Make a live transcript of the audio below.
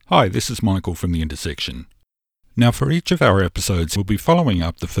Hi, this is Michael from The Intersection. Now, for each of our episodes, we'll be following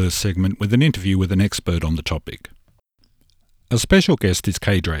up the first segment with an interview with an expert on the topic. Our special guest is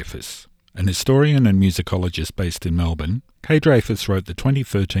Kay Dreyfus, an historian and musicologist based in Melbourne. Kay Dreyfus wrote the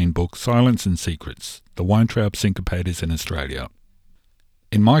 2013 book Silence and Secrets, the Weintraub Syncopators in Australia.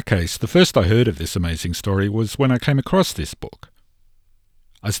 In my case, the first I heard of this amazing story was when I came across this book.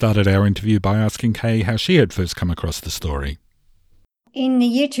 I started our interview by asking Kay how she had first come across the story. In the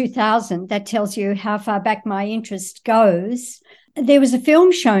year 2000, that tells you how far back my interest goes, there was a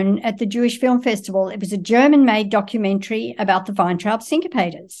film shown at the Jewish Film Festival. It was a German-made documentary about the Weintraub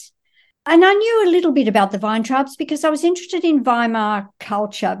Syncopators. And I knew a little bit about the Weintraubs because I was interested in Weimar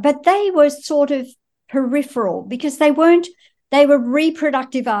culture, but they were sort of peripheral because they were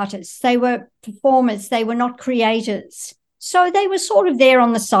reproductive artists. They were performers. They were not creators. So they were sort of there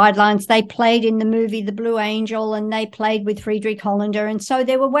on the sidelines. They played in the movie The Blue Angel and they played with Friedrich Hollander. And so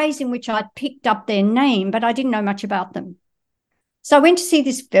there were ways in which I picked up their name, but I didn't know much about them. So I went to see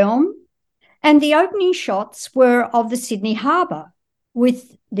this film and the opening shots were of the Sydney Harbour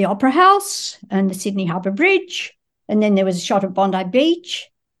with the Opera House and the Sydney Harbour Bridge. And then there was a shot of Bondi Beach.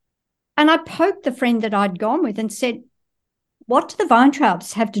 And I poked the friend that I'd gone with and said, what do the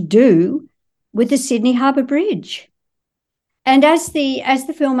Weintraubs have to do with the Sydney Harbour Bridge? And as the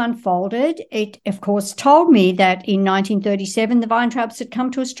film unfolded, it, of course, told me that in 1937, the Weintraubs had come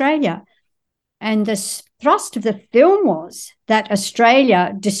to Australia. And the thrust of the film was that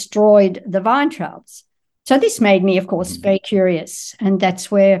Australia destroyed the Weintraubs. So this made me, of course, very curious. And that's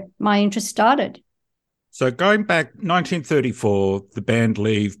where my interest started. So going back 1934, the band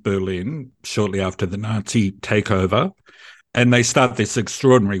leave Berlin shortly after the Nazi takeover, and they start this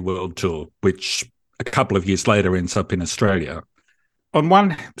extraordinary world tour, which a couple of years later ends up in Australia. On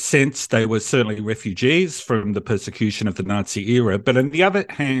one sense, they were certainly refugees from the persecution of the Nazi era, but on the other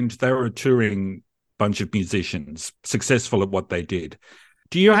hand, they were a touring bunch of musicians, successful at what they did.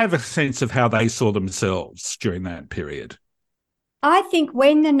 Do you have a sense of how they saw themselves during that period? I think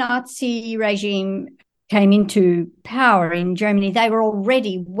when the Nazi regime came into power in Germany, they were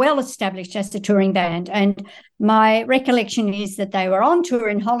already well established as a touring band. And my recollection is that they were on tour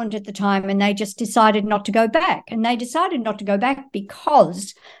in Holland at the time and they just decided not to go back. And they decided not to go back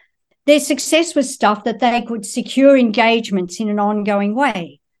because their success was stuff that they could secure engagements in an ongoing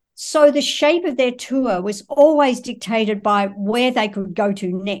way. So the shape of their tour was always dictated by where they could go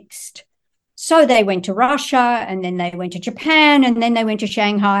to next. So they went to Russia and then they went to Japan and then they went to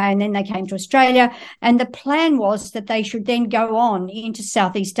Shanghai and then they came to Australia. And the plan was that they should then go on into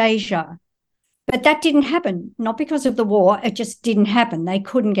Southeast Asia. But that didn't happen, not because of the war. It just didn't happen. They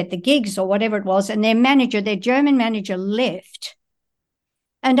couldn't get the gigs or whatever it was. And their German manager left.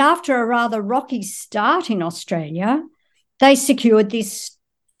 And after a rather rocky start in Australia, they secured this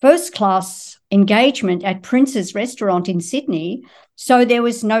first-class engagement at Prince's Restaurant in Sydney. So there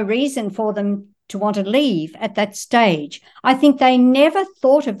was no reason for them to want to leave at that stage. I think they never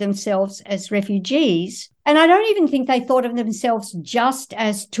thought of themselves as refugees. And I don't even think they thought of themselves just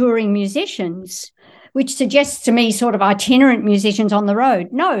as touring musicians, which suggests to me sort of itinerant musicians on the road.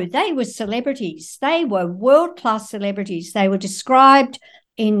 No, they were celebrities. They were world-class celebrities. They were described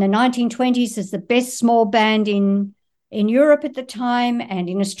in the 1920s as the best small band in Europe at the time, and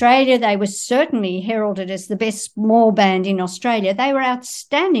in Australia, they were certainly heralded as the best small band in Australia. They were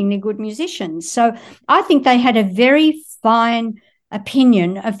outstandingly good musicians. So I think they had a very fine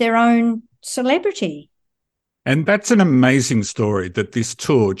opinion of their own celebrity. And that's an amazing story that this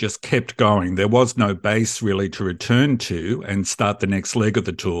tour just kept going. There was no base really to return to and start the next leg of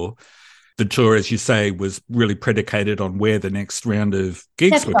the tour. The tour, as you say, was really predicated on where the next round of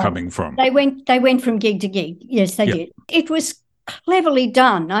gigs were coming from. They went from gig to gig. Yes, they did. It was cleverly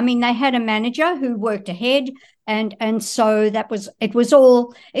done. I mean, they had a manager who worked ahead, and so it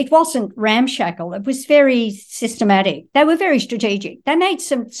wasn't ramshackle. It was very systematic. They were very strategic. They made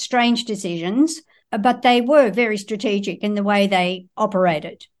some strange decisions, but they were very strategic in the way they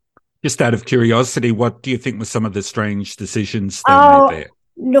operated. Just out of curiosity, what do you think were some of the strange decisions they made there?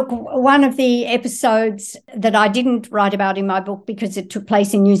 Look, one of the episodes that I didn't write about in my book because it took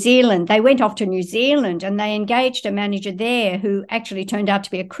place in New Zealand, they went off to New Zealand and they engaged a manager there who actually turned out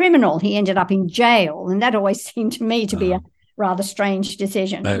to be a criminal. He ended up in jail, and that always seemed to me to be a rather strange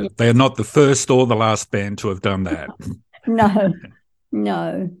decision. They are not the first or the last band to have done that.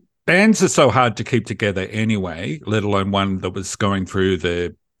 No. Bands are so hard to keep together anyway, let alone one that was going through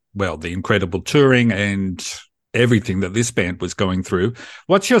the incredible touring and everything that this band was going through.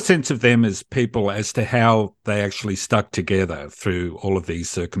 What's your sense of them as people as to how they actually stuck together through all of these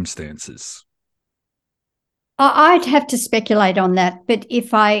circumstances? I'd have to speculate on that, but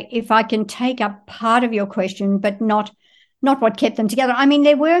if I can take up part of your question, but not what kept them together. I mean,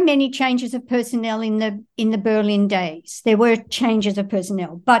 there were many changes of personnel in the Berlin days. There were changes of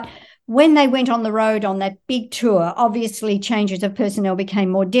personnel, but when they went on the road on that big tour, obviously changes of personnel became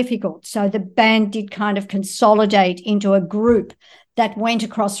more difficult. So the band did kind of consolidate into a group that went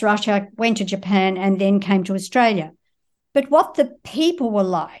across Russia, went to Japan, and then came to Australia. But what the people were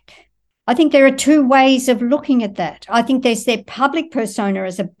like, I think there are two ways of looking at that. I think there's their public persona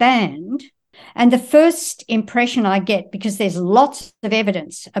as a band. And the first impression I get, because there's lots of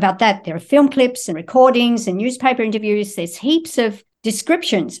evidence about that, there are film clips and recordings and newspaper interviews, there's heaps of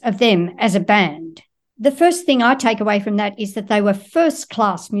descriptions of them as a band. The first thing I take away from that is that they were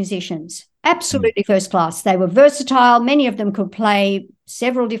first-class musicians, absolutely first class. They were versatile. Many of them could play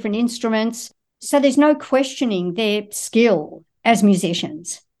several different instruments. So there's no questioning their skill as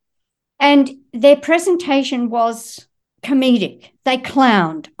musicians. And their presentation was comedic. They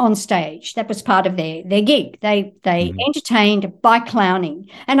clowned on stage. That was part of their gig. They entertained by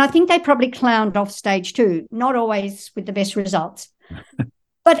clowning. And I think they probably clowned off stage too, not always with the best results.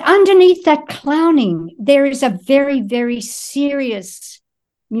 But underneath that clowning, there is a very, very serious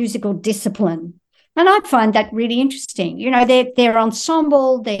musical discipline. And I find that really interesting. You know, their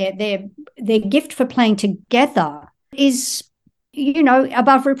ensemble, their gift for playing together is, you know,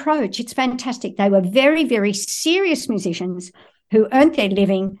 above reproach. It's fantastic. They were very, very serious musicians who earned their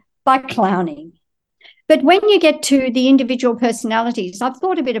living by clowning. But when you get to the individual personalities, I've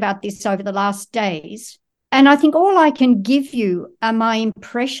thought a bit about this over the last days, and I think all I can give you are my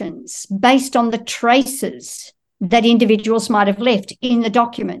impressions based on the traces that individuals might have left in the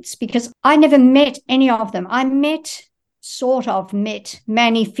documents, because I never met any of them. I met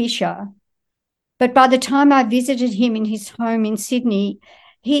Manny Fisher, but by the time I visited him in his home in Sydney,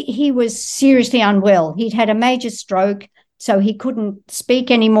 he was seriously unwell. He'd had a major stroke, so he couldn't speak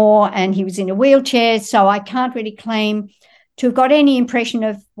anymore, and he was in a wheelchair, so I can't really claim to have got any impression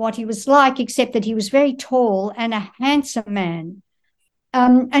of what he was like, except that he was very tall and a handsome man.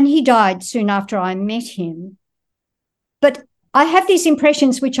 And he died soon after I met him. But I have these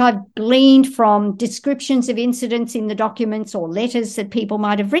impressions which I've gleaned from descriptions of incidents in the documents or letters that people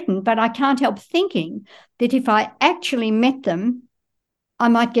might have written, but I can't help thinking that if I actually met them, I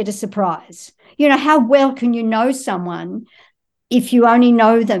might get a surprise. You know, how well can you know someone if you only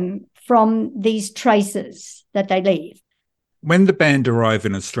know them from these traces that they leave? When the band arrive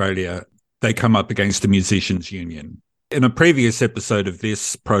in Australia, they come up against the Musicians' Union. In a previous episode of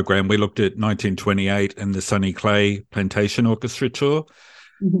this program, we looked at 1928 and the Sonny Clay Plantation Orchestra tour,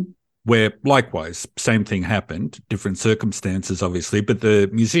 where likewise, same thing happened, different circumstances, obviously, but the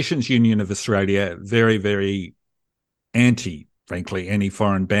Musicians' Union of Australia, very, very frankly, any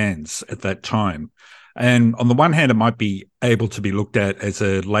foreign bands at that time. And on the one hand, it might be able to be looked at as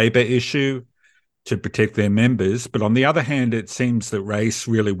a labour issue to protect their members, but on the other hand, it seems that race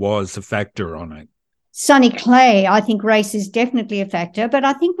really was a factor on it. Sonny Clay, I think race is definitely a factor, but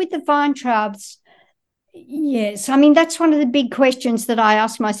I think with the Weintraubs, yes, I mean, that's one of the big questions that I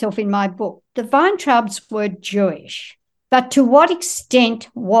ask myself in my book. The Weintraubs were Jewish, but to what extent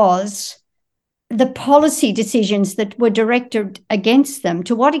was the policy decisions that were directed against them,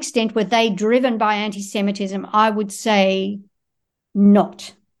 to what extent were they driven by anti-Semitism? I would say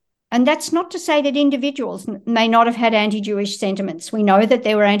not. And that's not to say that individuals may not have had anti-Jewish sentiments. We know that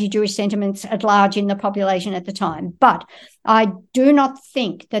there were anti-Jewish sentiments at large in the population at the time. But I do not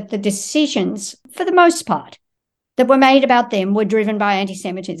think that the decisions, for the most part, that were made about them were driven by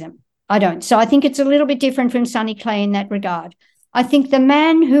anti-Semitism. I don't. So I think it's a little bit different from Sonny Clay in that regard. I think the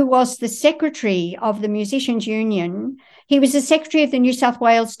man who was the secretary of the Musicians' Union, he was the secretary of the New South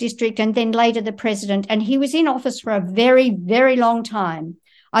Wales district and then later the president, and he was in office for a very, very long time.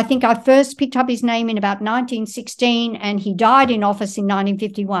 I think I first picked up his name in about 1916 and he died in office in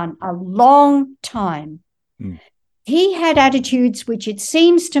 1951, a long time. He had attitudes which it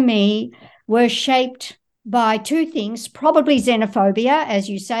seems to me were shaped by two things, probably xenophobia, as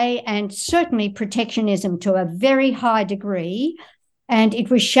you say, and certainly protectionism to a very high degree. And it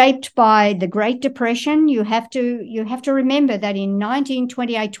was shaped by the Great Depression. You have to remember that in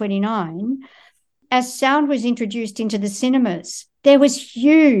 1928-29, as sound was introduced into the cinemas, there was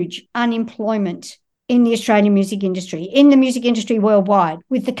huge unemployment in the Australian music industry, in the music industry worldwide,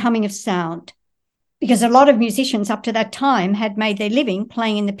 with the coming of sound, because a lot of musicians up to that time had made their living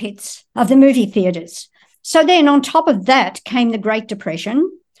playing in the pits of the movie theatres. So then on top of that came the Great Depression.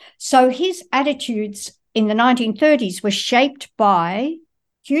 So his attitudes in the 1930s were shaped by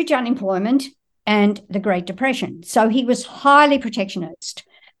huge unemployment and the Great Depression. So he was highly protectionist.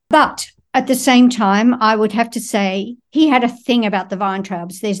 But at the same time, I would have to say he had a thing about the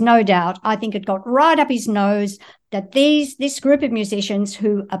Weintraubs. There's no doubt. I think it got right up his nose that this group of musicians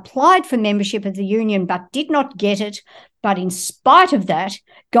who applied for membership of the union but did not get it, but in spite of that,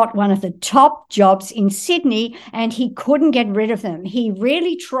 got one of the top jobs in Sydney, and he couldn't get rid of them. He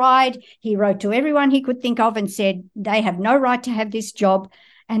really tried. He wrote to everyone he could think of and said, they have no right to have this job.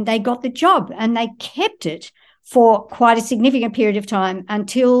 And they got the job, and they kept it for quite a significant period of time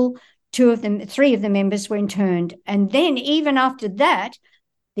until three of the members were interned. And then even after that,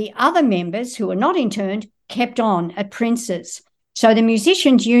 the other members who were not interned kept on at Prince's. So the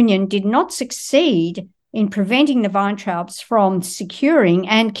Musicians' Union did not succeed in preventing the Weintraubs from securing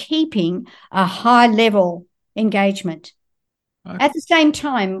and keeping a high-level engagement. Okay. At the same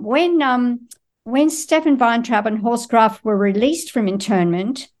time, when Stefan Weintraub and Horst Graf were released from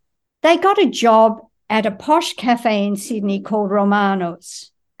internment, they got a job at a posh cafe in Sydney called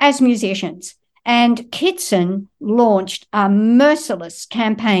Romano's as musicians. And Kitson launched a merciless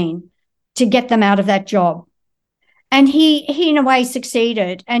campaign to get them out of that job. And he in a way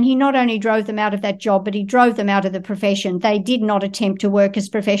succeeded. And he not only drove them out of that job, but he drove them out of the profession. They did not attempt to work as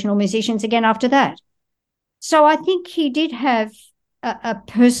professional musicians again after that. So I think he did have a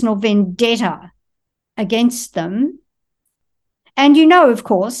personal vendetta against them. And you know, of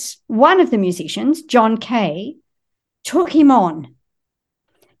course, one of the musicians, John Kay, took him on.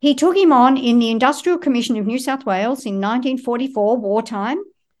 He took him on in the Industrial Commission of New South Wales in 1944, wartime,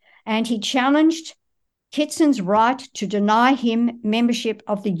 and he challenged Kitson's right to deny him membership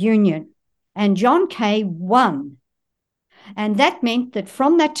of the union. And John Kay won. And that meant that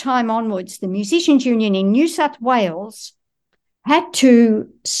from that time onwards, the Musicians' Union in New South Wales had to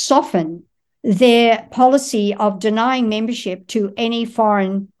soften their policy of denying membership to any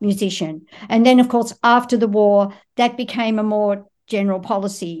foreign musician. And then, of course, after the war, that became a more general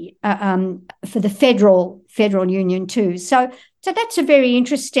policy for the federal union too. So that's a very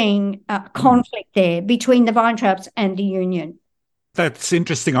interesting conflict there between the Weintraubs and the union. That's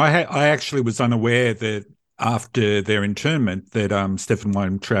interesting. I actually was unaware that after their internment that Stefan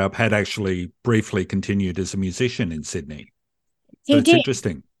Weintraub had actually briefly continued as a musician in Sydney. So it's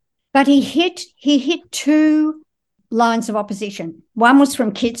interesting. But he hit two lines of opposition. One was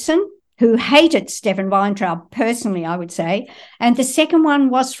from Kitson, who hated Stefan Weintraub personally, I would say. And the second one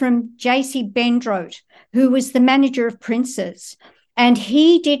was from J.C. Bendrote, who was the manager of Prince's. And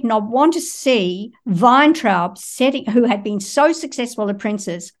he did not want to see Weintraub, who had been so successful at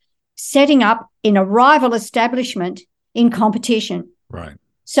Prince's, setting up in a rival establishment in competition. Right.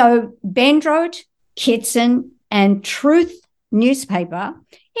 So Bendrote, Kitson, and Truth newspaper,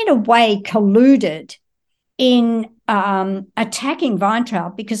 in a way, colluded in attacking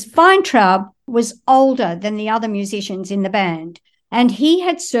Weintraub, because Weintraub was older than the other musicians in the band, and he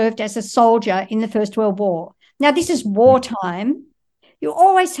had served as a soldier in the First World War. Now, this is wartime. You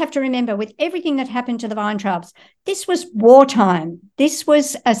always have to remember, with everything that happened to the Weintraubs, this was wartime. This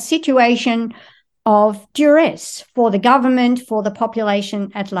was a situation of duress for the government, for the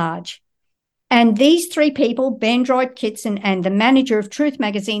population at large. And these three people, Bendrote, Kitson, and the manager of Truth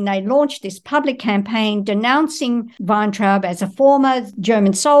magazine, they launched this public campaign denouncing Weintraub as a former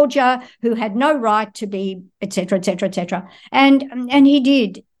German soldier who had no right to be, etc., etc., etc. And he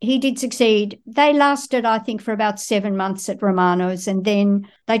did succeed. They lasted, I think, for about 7 months at Romano's, and then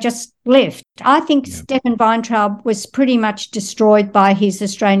they just left. I think Stefan Weintraub was pretty much destroyed by his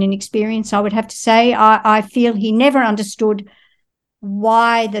Australian experience, I would have to say. I feel he never understood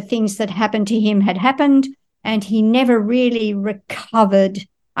why the things that happened to him had happened, and he never really recovered.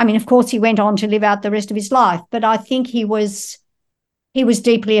 I mean, of course, he went on to live out the rest of his life, but I think he was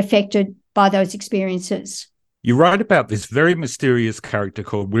deeply affected by those experiences. You write about this very mysterious character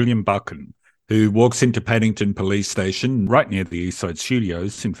called William Buchan, who walks into Paddington Police Station, right near the Eastside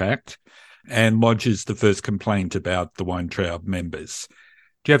Studios, in fact, and lodges the first complaint about the Weintraub members.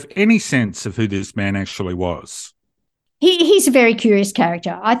 Do you have any sense of who this man actually was? He's a very curious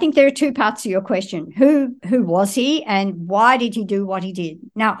character. I think there are two parts to your question. Who was he, and why did he do what he did?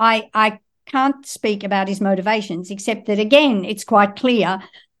 Now, I can't speak about his motivations, except that, again, it's quite clear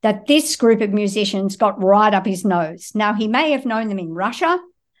that this group of musicians got right up his nose. Now, he may have known them in Russia,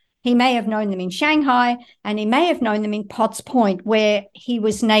 he may have known them in Shanghai, and he may have known them in Potts Point, where he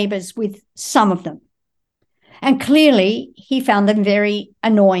was neighbours with some of them. And clearly, he found them very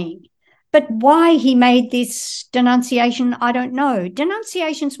annoying. But why he made this denunciation, I don't know.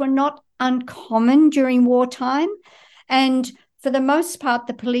 Denunciations were not uncommon during wartime, and for the most part,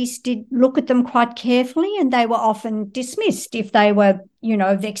 the police did look at them quite carefully, and they were often dismissed. If they were,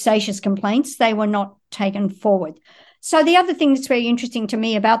 vexatious complaints, they were not taken forward. So the other thing that's very interesting to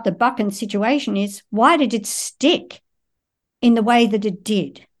me about the Buchan situation is, why did it stick in the way that it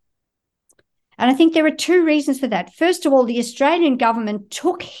did? And I think there are two reasons for that. First of all, the Australian government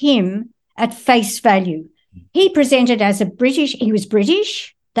took him at face value. He presented as he was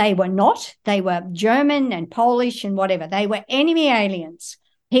British. They were not. They were German and Polish and whatever. They were enemy aliens.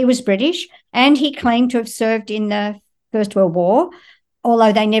 He was British, and he claimed to have served in the First World War,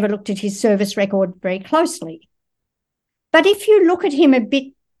 although they never looked at his service record very closely. But if you look at him a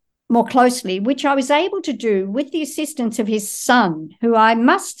bit more closely, which I was able to do with the assistance of his son, who I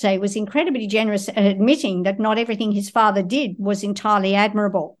must say was incredibly generous at admitting that not everything his father did was entirely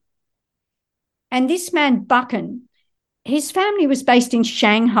admirable. And this man, Buchan, his family was based in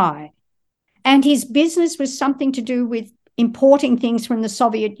Shanghai, and his business was something to do with importing things from the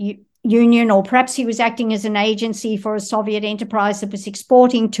Soviet Union, or perhaps he was acting as an agency for a Soviet enterprise that was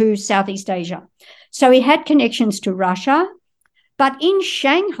exporting to Southeast Asia. So he had connections to Russia. But in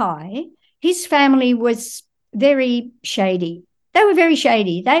Shanghai, his family was very shady. They were very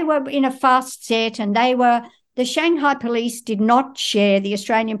shady. They were in a fast set, and the Shanghai police did not share the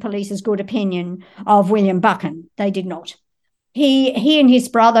Australian police's good opinion of William Buchan. They did not. He and his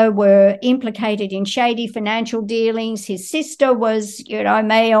brother were implicated in shady financial dealings. His sister was,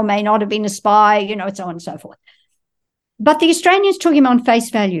 may or may not have been a spy, so on and so forth. But the Australians took him on face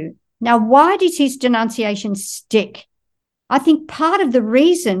value. Now, why did his denunciation stick? I think part of the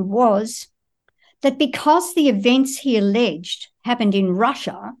reason was that because the events he alleged happened in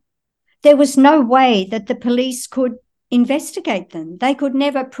Russia, there was no way that the police could investigate them. They could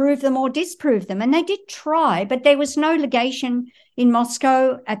never prove them or disprove them. And they did try, but there was no legation in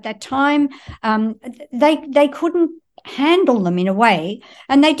Moscow at that time. They couldn't handle them in a way.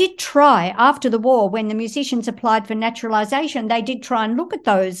 And they did try after the war, when the musicians applied for naturalization, they did try and look at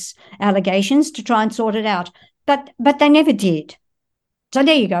those allegations to try and sort it out. But they never did. So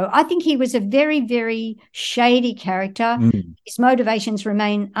there you go. I think he was a very, very shady character. His motivations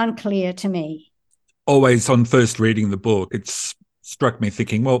remain unclear to me. Always on first reading the book, it's struck me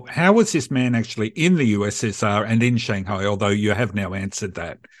thinking, well, how was this man actually in the USSR and in Shanghai, although you have now answered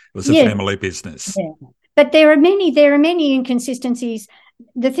that? It was a family business. Yeah. But there are many inconsistencies.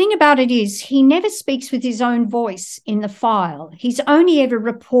 The thing about it is, he never speaks with his own voice in the file. He's only ever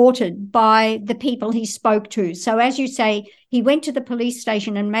reported by the people he spoke to. So as you say, he went to the police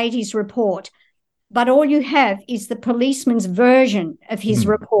station and made his report, but all you have is the policeman's version of his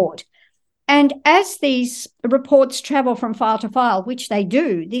report. And as these reports travel from file to file, which they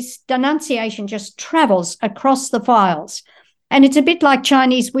do, this denunciation just travels across the files. And it's a bit like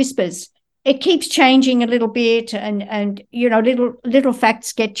Chinese whispers. It keeps changing a little bit, and little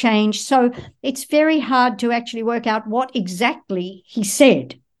facts get changed. So it's very hard to actually work out what exactly he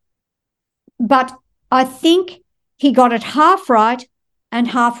said. But I think he got it half right and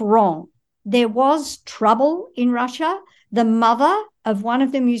half wrong. There was trouble in Russia. The mother of one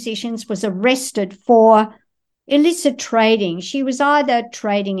of the musicians was arrested for illicit trading. She was either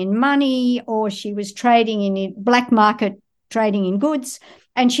trading in money or she was trading in black market, trading in goods.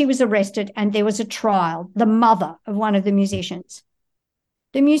 And she was arrested, and there was a trial, the mother of one of the musicians.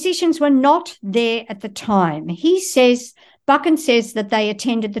 The musicians were not there at the time. Buchan says that they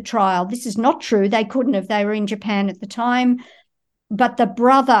attended the trial. This is not true. They couldn't have. They were in Japan at the time. But the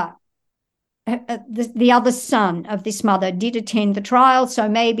brother, the other son of this mother, did attend the trial. So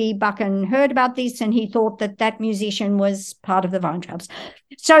maybe Buchan heard about this and he thought that musician was part of the Weintraubs.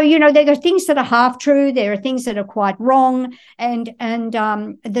 So, there are things that are half true. There are things that are quite wrong. And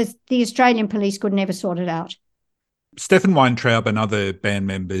the Australian police could never sort it out. Stefan Weintraub and other band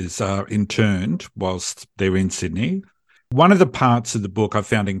members are interned whilst they're in Sydney. One of the parts of the book I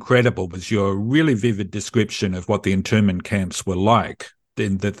found incredible was your really vivid description of what the internment camps were like,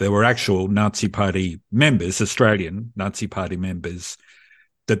 in that there were actual Nazi Party members, Australian Nazi Party members,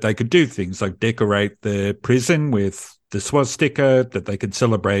 that they could do things like decorate the prison with the swastika, that they could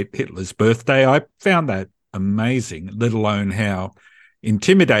celebrate Hitler's birthday. I found that amazing, let alone how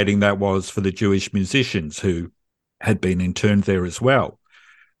intimidating that was for the Jewish musicians who had been interned there as well.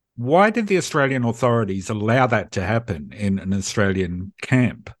 Why did the Australian authorities allow that to happen in an Australian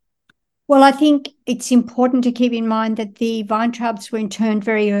camp? Well, I think it's important to keep in mind that the Weintraubs were interned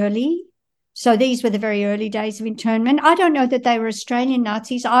very early. So these were the very early days of internment. I don't know that they were Australian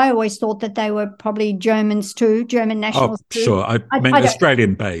Nazis. I always thought that they were probably Germans too, German nationals too. Sure. I meant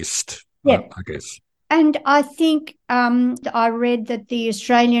Australian-based, I guess. And I think I read that the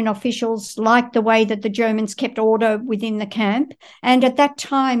Australian officials liked the way that the Germans kept order within the camp. And at that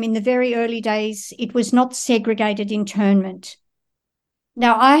time, in the very early days, it was not segregated internment.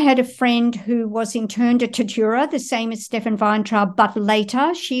 Now, I had a friend who was interned at Tatura, the same as Stefan Weintraub, but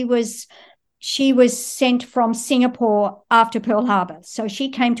later she was sent from Singapore after Pearl Harbor. So she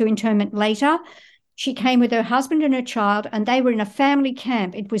came to internment later. She came with her husband and her child, and they were in a family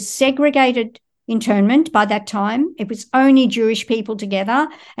camp. It was segregated internment by that time. It was only Jewish people together,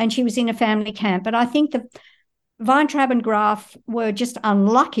 and she was in a family camp. But I think the Weintraub and Graf were just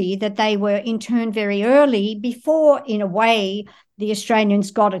unlucky that they were interned very early before, in a way, the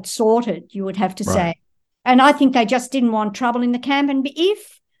Australians got it sorted, you would have to say. And I think they just didn't want trouble in the camp. And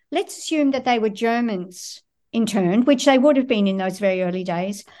let's assume that they were Germans interned, which they would have been in those very early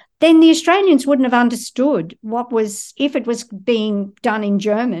days, then the Australians wouldn't have understood if it was being done in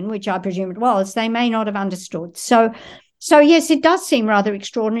German, which I presume it was, they may not have understood. So yes, it does seem rather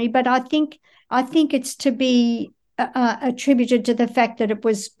extraordinary, but I think it's to be attributed to the fact that it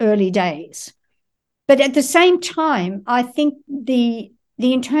was early days. But at the same time, I think the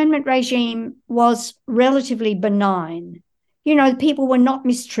internment regime was relatively benign. People were not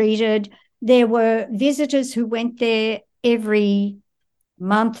mistreated. There were visitors who went there every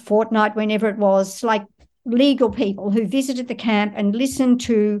month, fortnight, whenever it was, like legal people who visited the camp and listened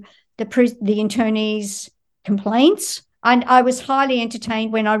to the internees' complaints. And I was highly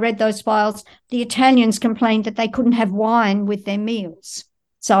entertained when I read those files. The Italians complained that they couldn't have wine with their meals.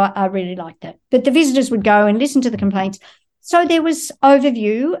 So I really liked that. But the visitors would go and listen to the complaints. So there was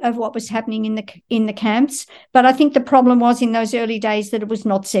overview of what was happening in the camps. But I think the problem was in those early days that it was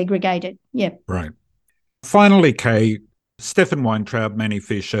not segregated. Yeah. Right. Finally, Kay, Stefan Weintraub, Manny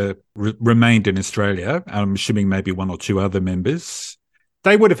Fisher remained in Australia. I'm assuming maybe one or two other members.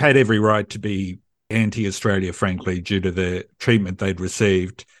 They would have had every right to be anti-Australia, frankly, due to the treatment they'd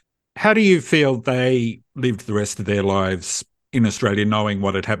received. How do you feel they lived the rest of their lives in Australia, knowing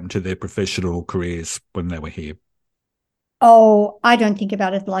what had happened to their professional careers when they were here? Oh, I don't think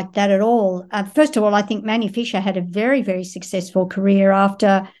about it like that at all. First of all, I think Manny Fisher had a very, very successful career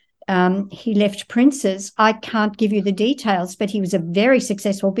after he left Prince's. I can't give you the details, but he was a very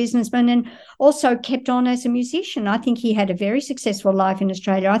successful businessman and also kept on as a musician. I think he had a very successful life in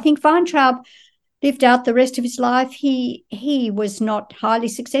Australia. I think Weintraub lived out the rest of his life. He was not highly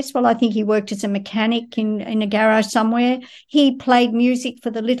successful. I think he worked as a mechanic in a garage somewhere. He played music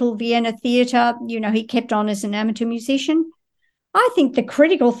for the Little Vienna Theatre. He kept on as an amateur musician. I think the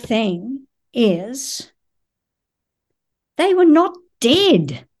critical thing is they were not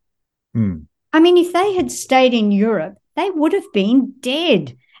dead. I mean, if they had stayed in Europe, they would have been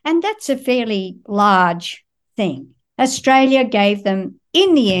dead. And that's a fairly large thing. Australia gave them,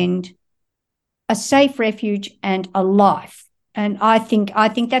 in the end, a safe refuge and a life. And I think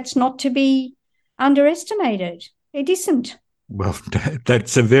that's not to be underestimated. It isn't. Well,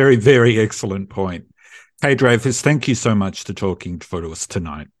 that's a very, very excellent point. Kay Dreyfus, thank you so much for talking for us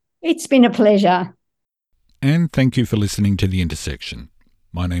tonight. It's been a pleasure. And thank you for listening to The Intersection.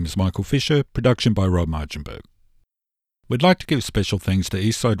 My name is Michael Fisher, production by Rob Margenberg. We'd like to give special thanks to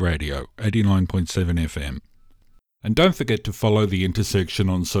Eastside Radio, 89.7 FM. And don't forget to follow The Intersection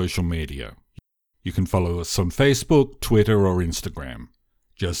on social media. You can follow us on Facebook, Twitter or Instagram.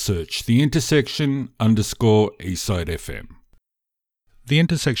 Just search The Intersection _Eastside FM. The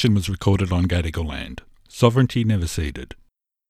Intersection was recorded on Gadigal land. Sovereignty never ceded.